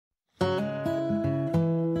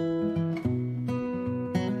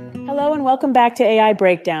Hello and welcome back to AI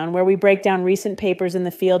Breakdown, where we break down recent papers in the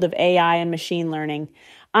field of AI and machine learning.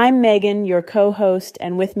 I'm Megan, your co-host,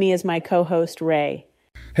 and with me is my co-host, Ray.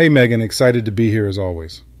 Hey Megan, excited to be here as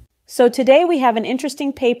always. So today we have an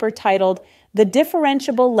interesting paper titled The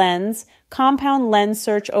Differentiable Lens, Compound Lens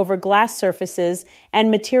Search Over Glass Surfaces and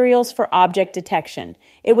Materials for Object Detection.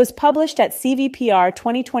 It was published at CVPR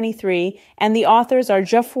 2023, and the authors are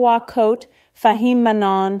Geoffroi Côté, Fahim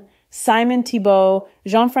Mannan, Thibault,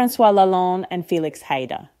 Jean-François Lalonde, and Felix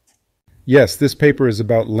Heide. Yes, this paper is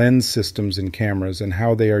about lens systems in cameras and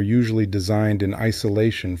how they are usually designed in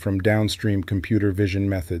isolation from downstream computer vision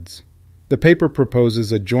methods. The paper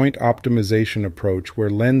proposes a joint optimization approach where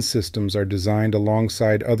lens systems are designed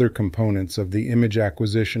alongside other components of the image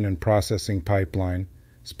acquisition and processing pipeline,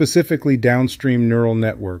 specifically downstream neural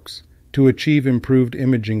networks, to achieve improved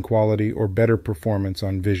imaging quality or better performance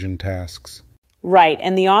on vision tasks. Right,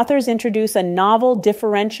 and the authors introduce a novel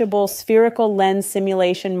differentiable spherical lens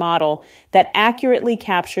simulation model that accurately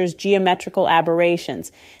captures geometrical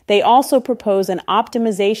aberrations. They also propose an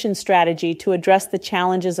optimization strategy to address the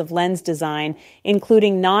challenges of lens design,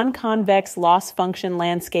 including non-convex loss function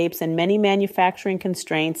landscapes and many manufacturing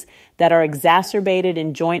constraints that are exacerbated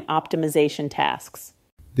in joint optimization tasks.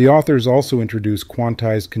 The authors also introduce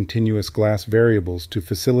quantized continuous glass variables to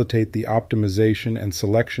facilitate the optimization and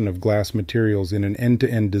selection of glass materials in an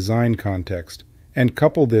end-to-end design context, and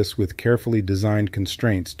couple this with carefully designed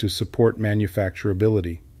constraints to support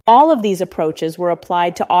manufacturability. All of these approaches were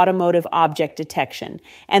applied to automotive object detection,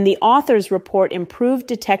 and the authors report improved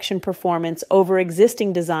detection performance over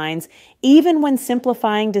existing designs, even when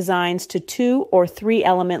simplifying designs to 2 or 3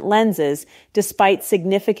 element lenses, despite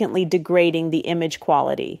significantly degrading the image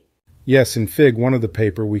quality. Yes, in Fig. 1 of the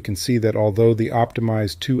paper, we can see that although the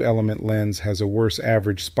optimized 2-element lens has a worse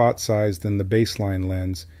average spot size than the baseline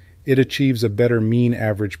lens, it achieves a better mean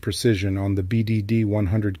average precision on the BDD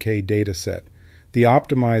 100K dataset. The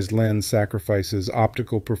optimized lens sacrifices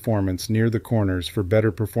optical performance near the corners for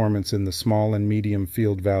better performance in the small and medium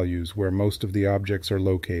field values where most of the objects are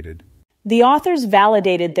located. The authors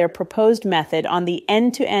validated their proposed method on the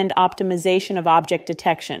end-to-end optimization of object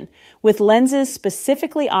detection, with lenses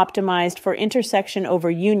specifically optimized for intersection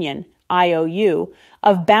over union, IOU,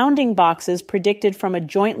 of bounding boxes predicted from a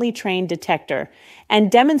jointly trained detector,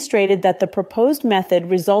 and demonstrated that the proposed method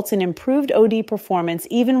results in improved OD performance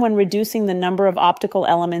even when reducing the number of optical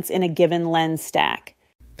elements in a given lens stack.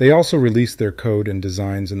 They also released their code and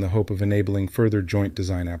designs in the hope of enabling further joint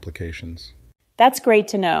design applications. That's great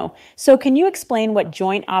to know. So can you explain what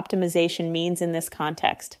joint optimization means in this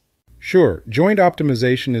context? Sure. Joint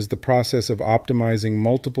optimization is the process of optimizing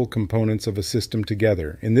multiple components of a system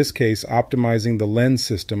together, in this case optimizing the lens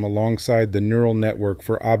system alongside the neural network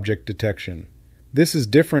for object detection. This is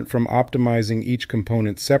different from optimizing each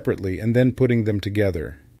component separately and then putting them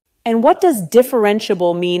together. And what does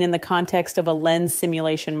differentiable mean in the context of a lens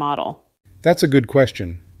simulation model? That's a good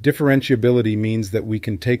question. Differentiability means that we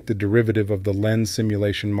can take the derivative of the lens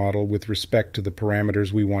simulation model with respect to the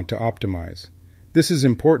parameters we want to optimize. This is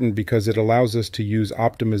important because it allows us to use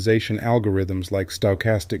optimization algorithms like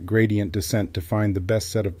stochastic gradient descent to find the best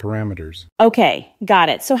set of parameters. Okay, got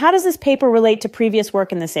it. So how does this paper relate to previous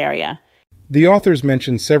work in this area? The authors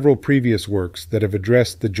mention several previous works that have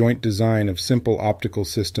addressed the joint design of simple optical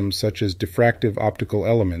systems such as diffractive optical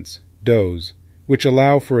elements, DOEs, which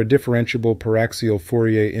allow for a differentiable paraxial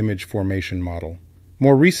Fourier image formation model.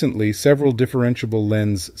 More recently, several differentiable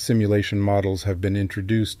lens simulation models have been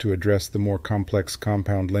introduced to address the more complex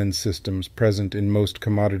compound lens systems present in most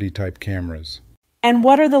commodity-type cameras. And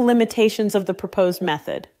what are the limitations of the proposed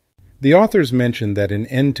method? The authors mention that in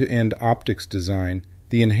end-to-end optics design,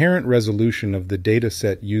 the inherent resolution of the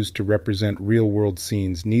dataset used to represent real-world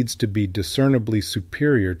scenes needs to be discernibly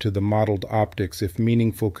superior to the modeled optics if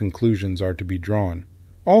meaningful conclusions are to be drawn.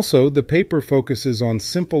 Also, the paper focuses on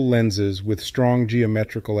simple lenses with strong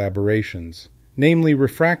geometrical aberrations, namely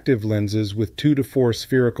refractive lenses with 2 to 4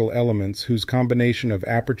 spherical elements whose combination of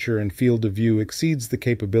aperture and field of view exceeds the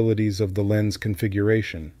capabilities of the lens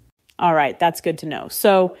configuration. All right, that's good to know.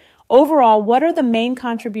 So, overall, what are the main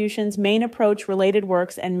contributions, main approach, related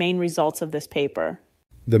works, and main results of this paper?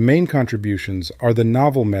 The main contributions are the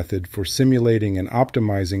novel method for simulating and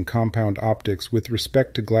optimizing compound optics with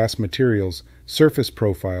respect to glass materials, surface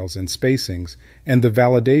profiles, and spacings, and the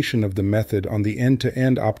validation of the method on the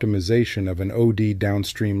end-to-end optimization of an OD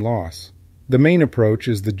downstream loss. The main approach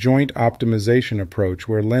is the joint optimization approach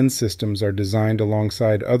where lens systems are designed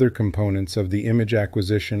alongside other components of the image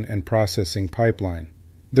acquisition and processing pipeline.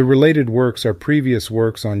 The related works are previous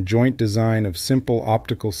works on joint design of simple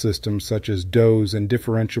optical systems such as DOEs and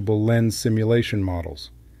differentiable lens simulation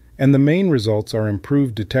models. And the main results are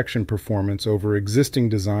improved detection performance over existing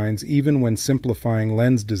designs even when simplifying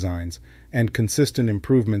lens designs, and consistent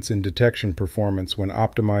improvements in detection performance when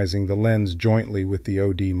optimizing the lens jointly with the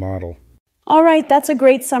OD model. All right, that's a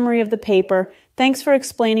great summary of the paper. Thanks for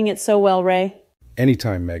explaining it so well, Ray.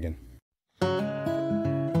 Anytime, Megan.